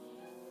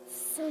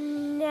 So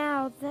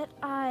now that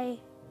I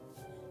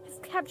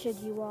have captured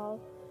you all,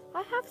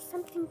 I have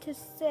something to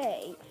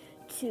say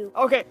to...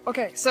 Okay,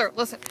 sir,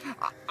 listen.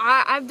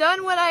 I've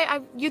done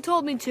what you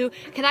told me to.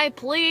 Can I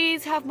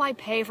please have my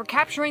pay for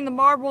capturing the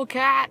marble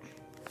cat?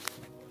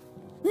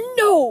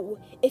 No!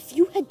 If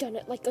you had done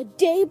it like a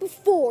day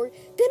before,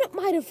 then it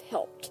might have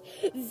helped.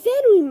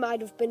 Then we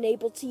might have been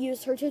able to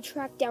use her to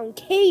track down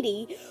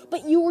Katie,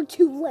 but you were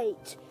too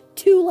late.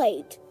 Too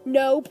late.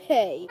 No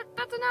pay.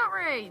 That's an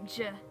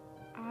outrage.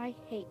 I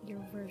hate your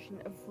version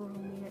of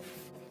romance.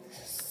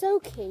 So,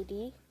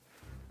 Katie,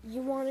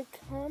 you want to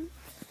come?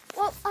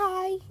 Well,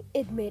 I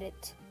admit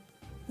it.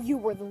 You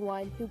were the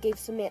one who gave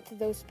Samantha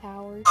those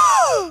powers.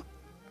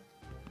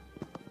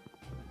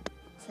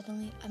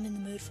 Suddenly, I'm in the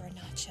mood for a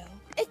nacho.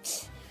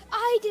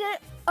 I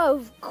didn't.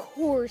 Of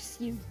course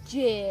you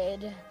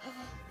did.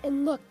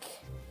 And look,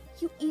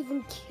 you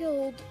even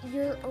killed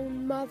your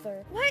own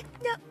mother. What?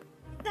 No,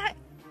 that...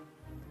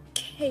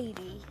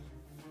 Katie.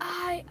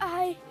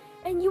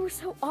 And you were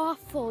so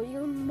awful.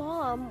 Your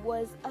mom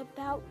was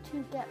about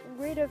to get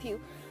rid of you.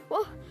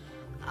 Well,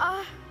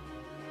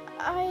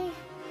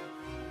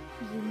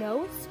 You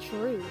know it's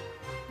true.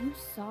 You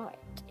saw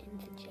it in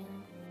the gym.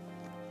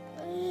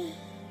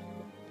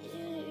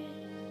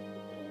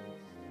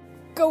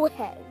 Go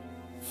ahead.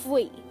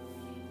 Flee.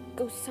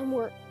 Go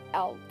somewhere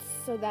else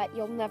so that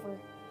you'll never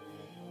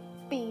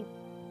be...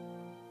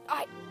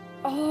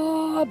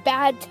 a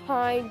bad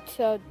time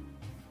to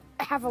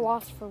have a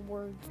loss for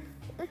words.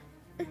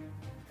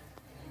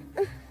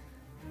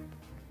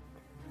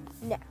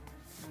 Now,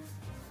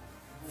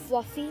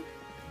 Fluffy,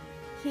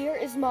 here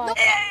is my...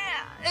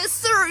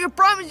 Sir, you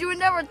promised you would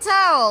never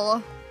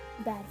tell.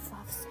 Bad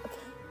fluffs. Okay,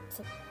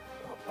 so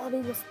let me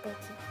whisper to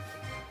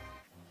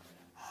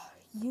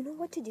you. You know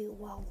what to do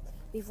while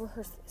we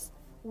rehearse this.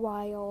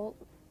 While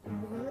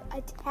we're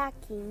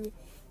attacking,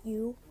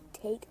 you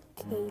take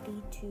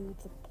Katie to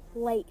the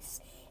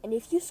place. And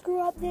if you screw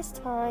up this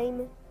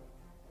time...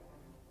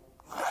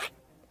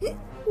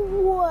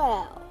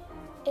 well,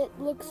 it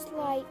looks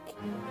like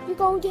you're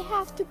going to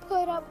have to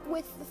put up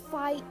with the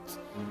fight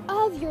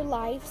of your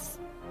lives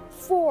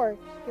for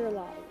your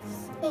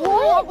lives.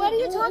 What are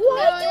you talking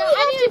about?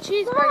 I need a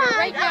cheeseburger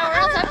right now or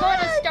else I'm going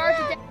to starve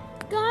to death.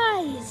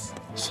 Guys,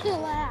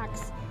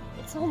 chillax.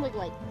 It's only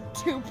like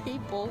 2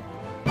 people.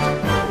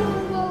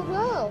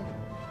 Whoa.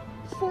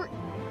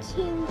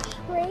 14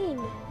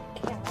 trained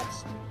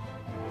cats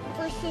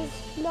versus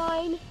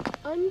 9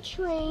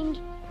 untrained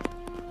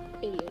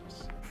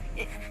idiots.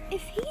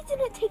 If he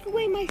didn't take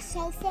away my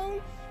cell phone,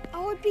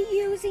 I would be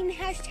using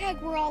hashtag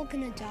we're all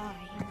gonna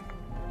die.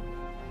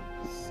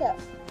 So,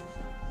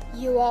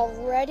 you all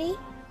ready?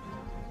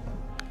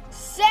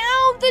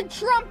 Sound the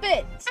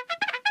trumpet!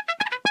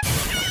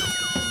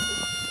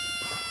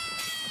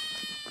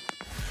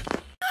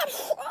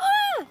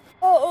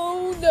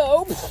 Oh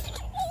no!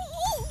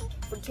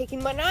 For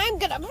taking my I'm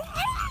gonna...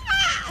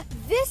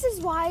 This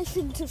is why I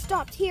shouldn't have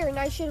stopped here and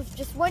I should have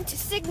just went to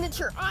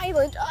Signature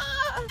Island.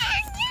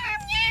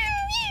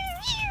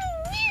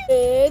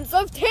 Winds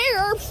of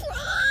terror!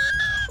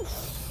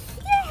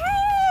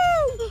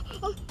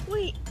 Oh,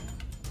 wait.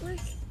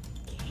 Where's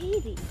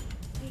Katie?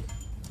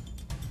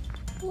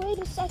 Wait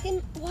a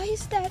second. Why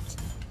is that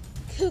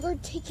cougar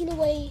taking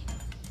away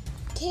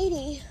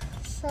Katie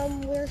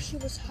from where she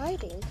was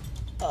hiding?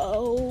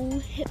 Oh,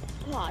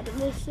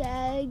 hippopotamus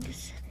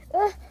eggs.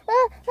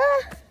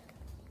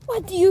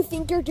 What do you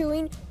think you're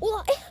doing?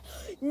 Well,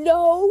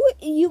 no,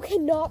 you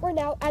cannot run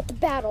out at the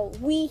battle.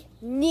 We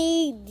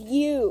need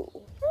you.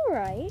 All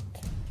right.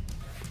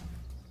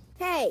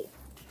 Hey,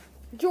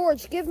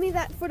 George, give me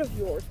that foot of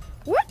yours.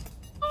 What?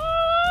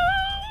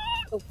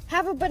 Oh,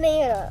 have a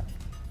banana.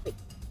 Wait.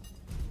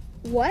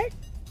 What?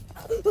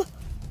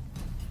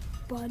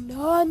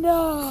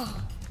 Banana.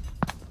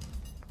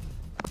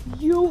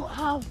 You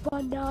have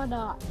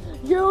banana.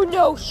 You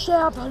know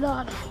share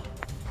banana.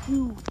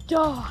 You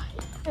die.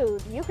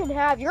 Dude, you can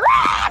have your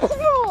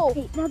no!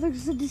 Wait, now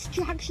there's a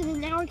distraction and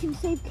now I can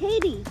save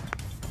Katie.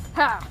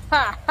 Ha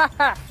ha ha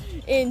ha.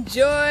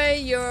 Enjoy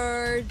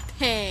your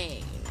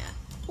pain.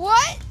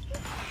 What?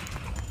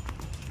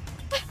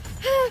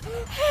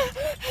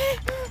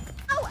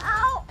 Ow,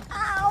 ow,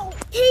 ow.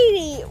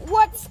 Katie,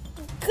 what's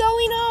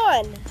going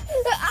on?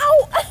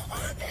 Ow!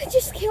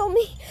 Just kill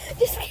me.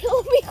 Just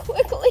kill me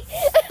quickly.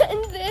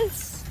 And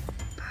this.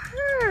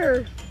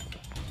 Purr.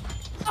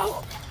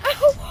 Oh,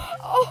 ow,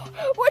 oh,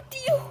 what do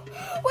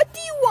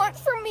you want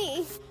from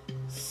me?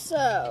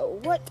 So,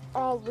 what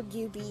all would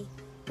you be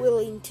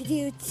willing to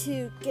do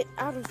to get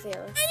out of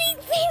there?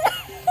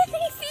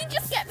 Anything,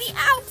 just get me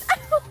out.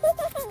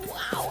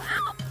 Wow,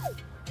 ow.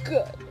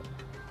 Good.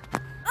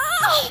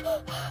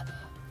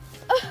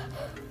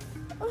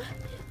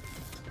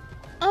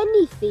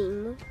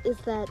 Anything is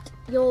that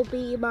you'll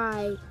be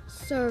my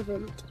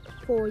servant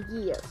for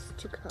years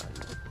to come.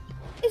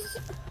 Is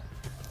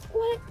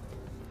what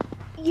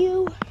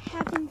you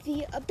having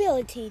the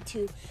ability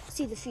to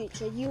see the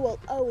future. You will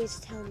always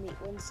tell me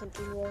when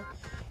something will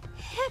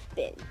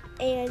happen.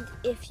 And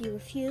if you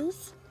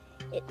refuse,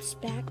 it's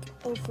back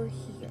over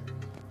here.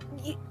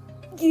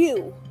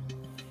 You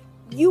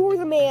were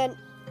the man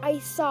I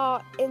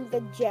saw in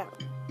the gym.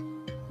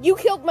 You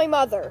killed my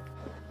mother.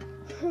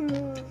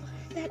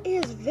 That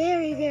is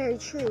very, very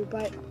true,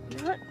 but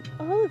not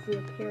all of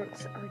your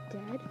parents are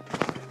dead.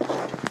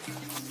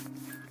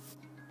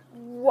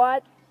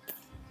 What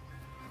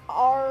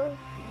are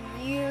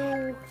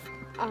you?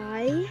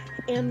 I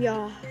am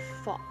your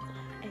father.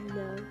 And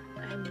no,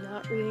 I'm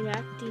not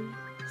reenacting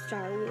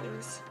Star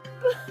Wars.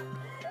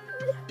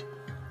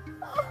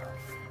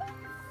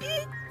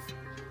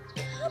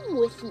 Come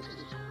with me.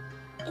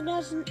 And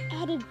as an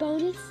added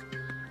bonus,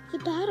 the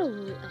battle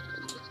will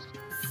end.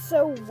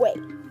 So wait,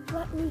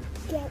 let me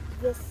get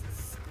this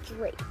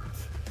straight.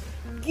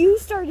 You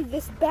started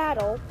this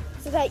battle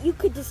so that you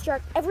could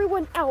distract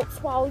everyone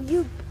else while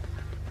you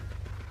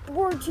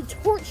were to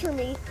torture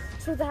me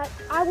so that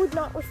I would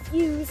not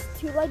refuse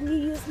to let you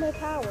use my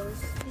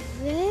powers.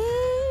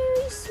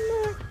 Very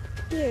smart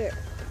there.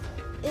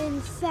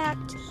 In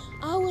fact,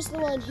 I was the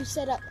one who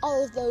set up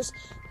all of those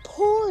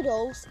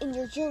portals in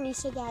your journey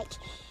so that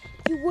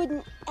you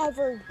wouldn't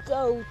ever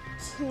go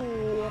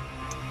to,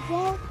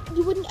 well,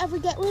 you wouldn't ever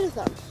get rid of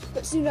them.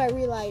 But soon I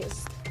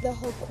realized the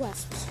whole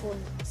quest was for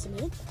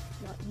Samantha,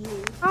 not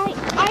you.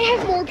 I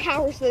have more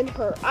powers than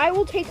her. I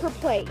will take her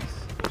place.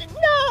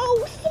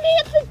 No,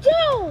 Samantha,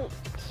 don't!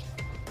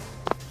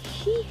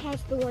 She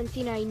has the one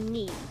thing I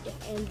need,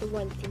 and the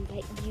one thing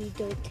that you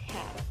don't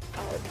have,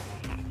 I'll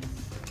have.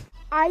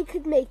 I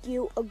could make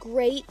you a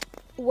great,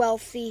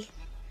 wealthy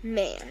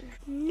man.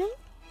 No,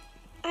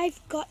 I've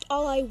got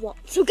all I want,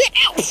 so get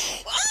out!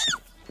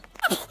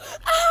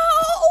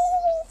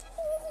 Ow!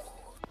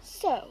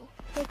 So,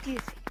 what do you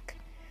think?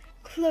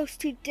 Close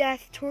to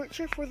death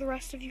torture for the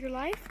rest of your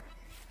life?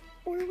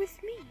 Or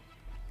with me?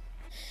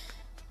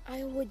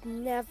 I would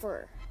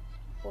never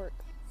work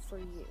for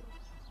you.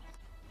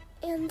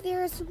 And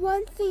there's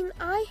one thing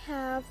I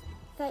have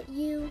that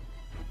you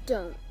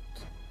don't.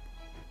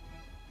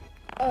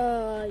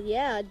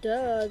 Yeah,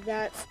 duh,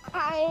 that's...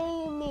 I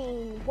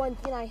mean, one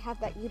thing I have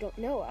that you don't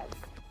know of.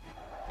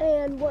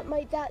 And what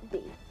might that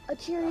be? A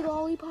cherry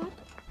lollipop?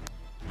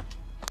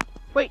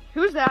 Wait,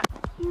 who's that?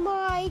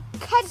 My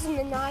cousin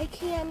and I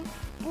can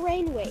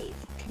brainwave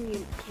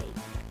communicate.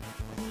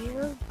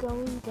 We're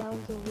going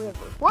down the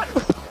river. What?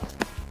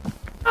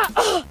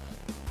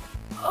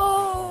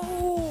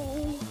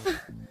 Oh!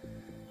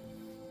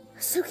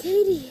 So,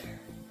 Katie,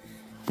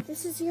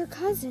 this is your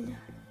cousin.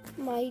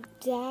 My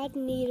dad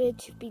needed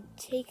to be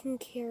taken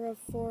care of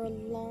for a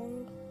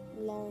long,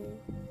 long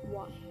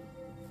while.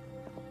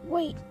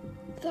 Wait,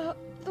 the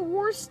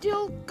war's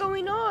still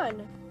going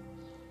on.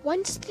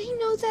 Once they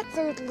know that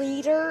their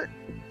leader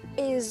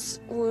is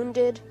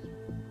wounded,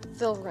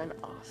 they'll run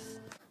off.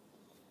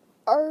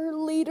 Our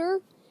leader?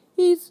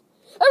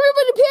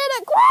 Everybody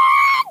panic!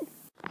 Run!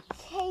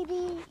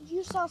 Katie,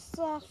 you saw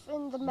stuff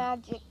in the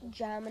magic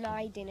gem and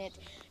I didn't.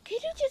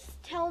 Could you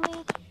just tell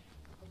me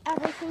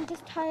everything?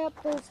 Just tie up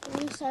those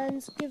loose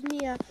ends. Give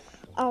me a...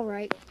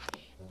 Alright.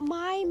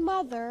 My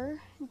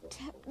mother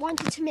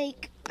wanted to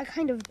make a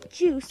kind of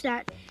juice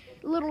that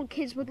little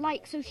kids would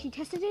like, so she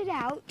tested it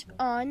out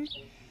on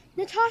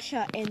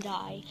Natasha and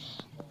I.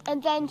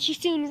 And then she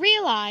soon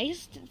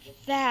realized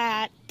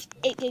that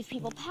it gave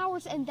people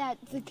powers and that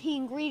the key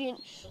ingredient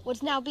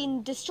was now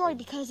being destroyed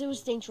because it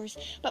was dangerous.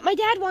 But my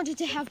dad wanted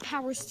to have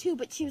powers too,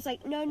 but she was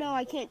like, no,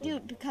 I can't do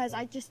it because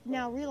I just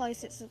now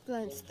realized it's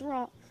against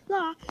law.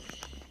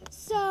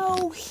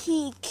 So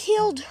he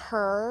killed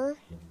her.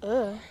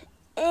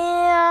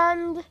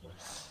 And,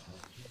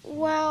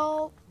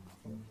 well,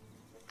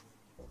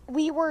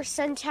 we were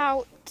sent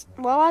out,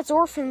 as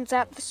orphans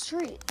at the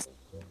streets.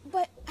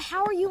 But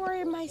how are you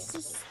my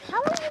sister?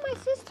 How are you my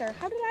sister?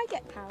 How did I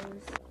get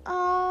powers?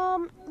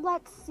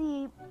 Let's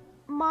see.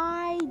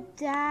 My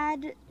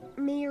dad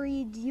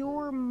married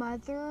your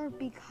mother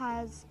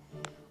because,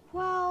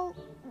 well,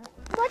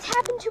 what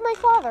happened to my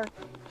father?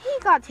 He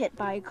got hit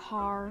by a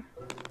car.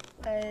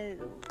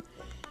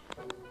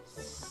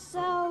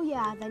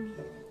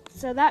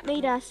 So that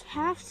made us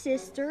half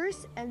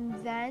sisters, and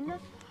then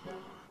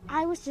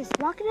I was just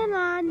walking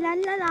along,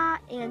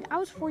 and I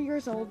was 4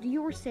 years old,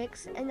 you were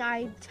 6, and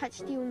I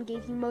touched you and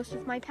gave you most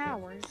of my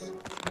powers.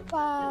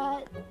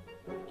 But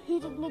who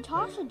did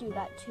Natasha do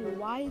that to?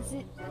 Why is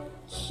it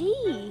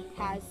she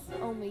has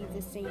only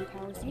the same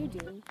powers you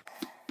do?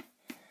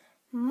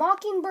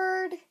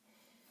 Mockingbird,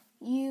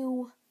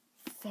 you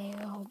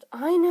failed.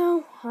 I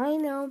know.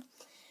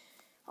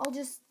 I'll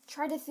just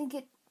try to think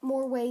it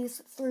more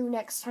ways through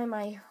next time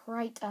I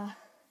write a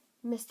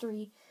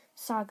mystery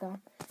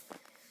saga.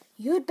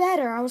 You'd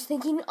better. I was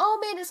thinking, oh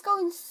man, it's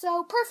going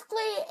so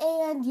perfectly,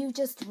 and you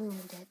just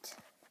ruined it.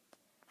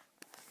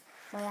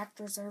 My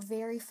actors are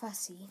very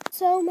fussy.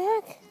 So,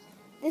 Mac,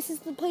 this is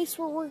the place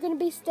where we're going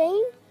to be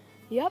staying?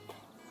 Yep.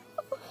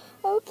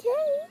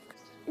 Okay.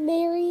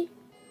 Mary,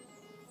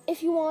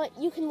 if you want,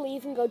 you can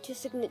leave and go to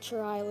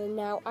Signature Island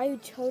now. I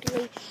would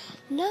totally...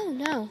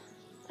 No.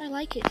 I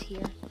like it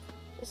here.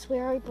 It's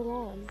where I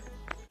belong.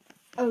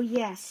 Oh,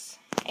 yes.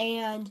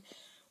 And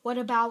what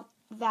about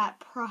that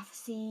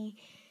prophecy?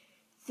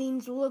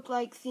 Things look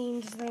like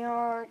things they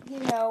aren't,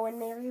 when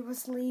Mary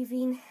was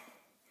leaving.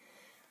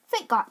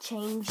 Fate got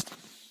changed.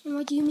 And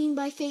what do you mean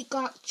by fate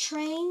got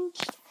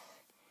changed?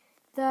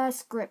 The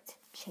script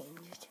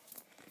changed.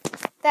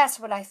 That's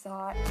what I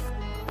thought.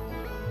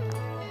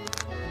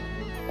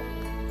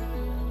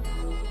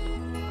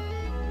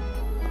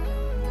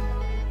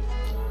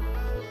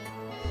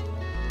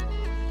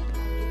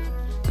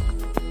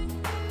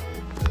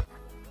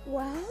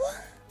 Well,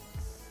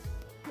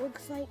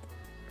 looks like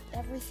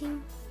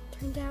everything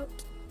turned out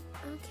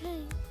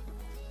okay.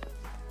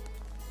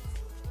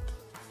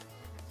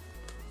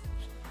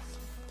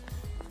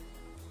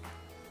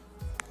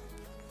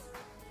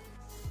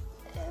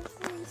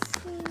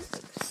 Everything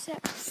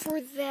except for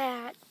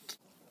that.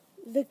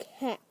 The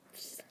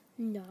cat's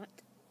not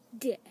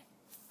dead.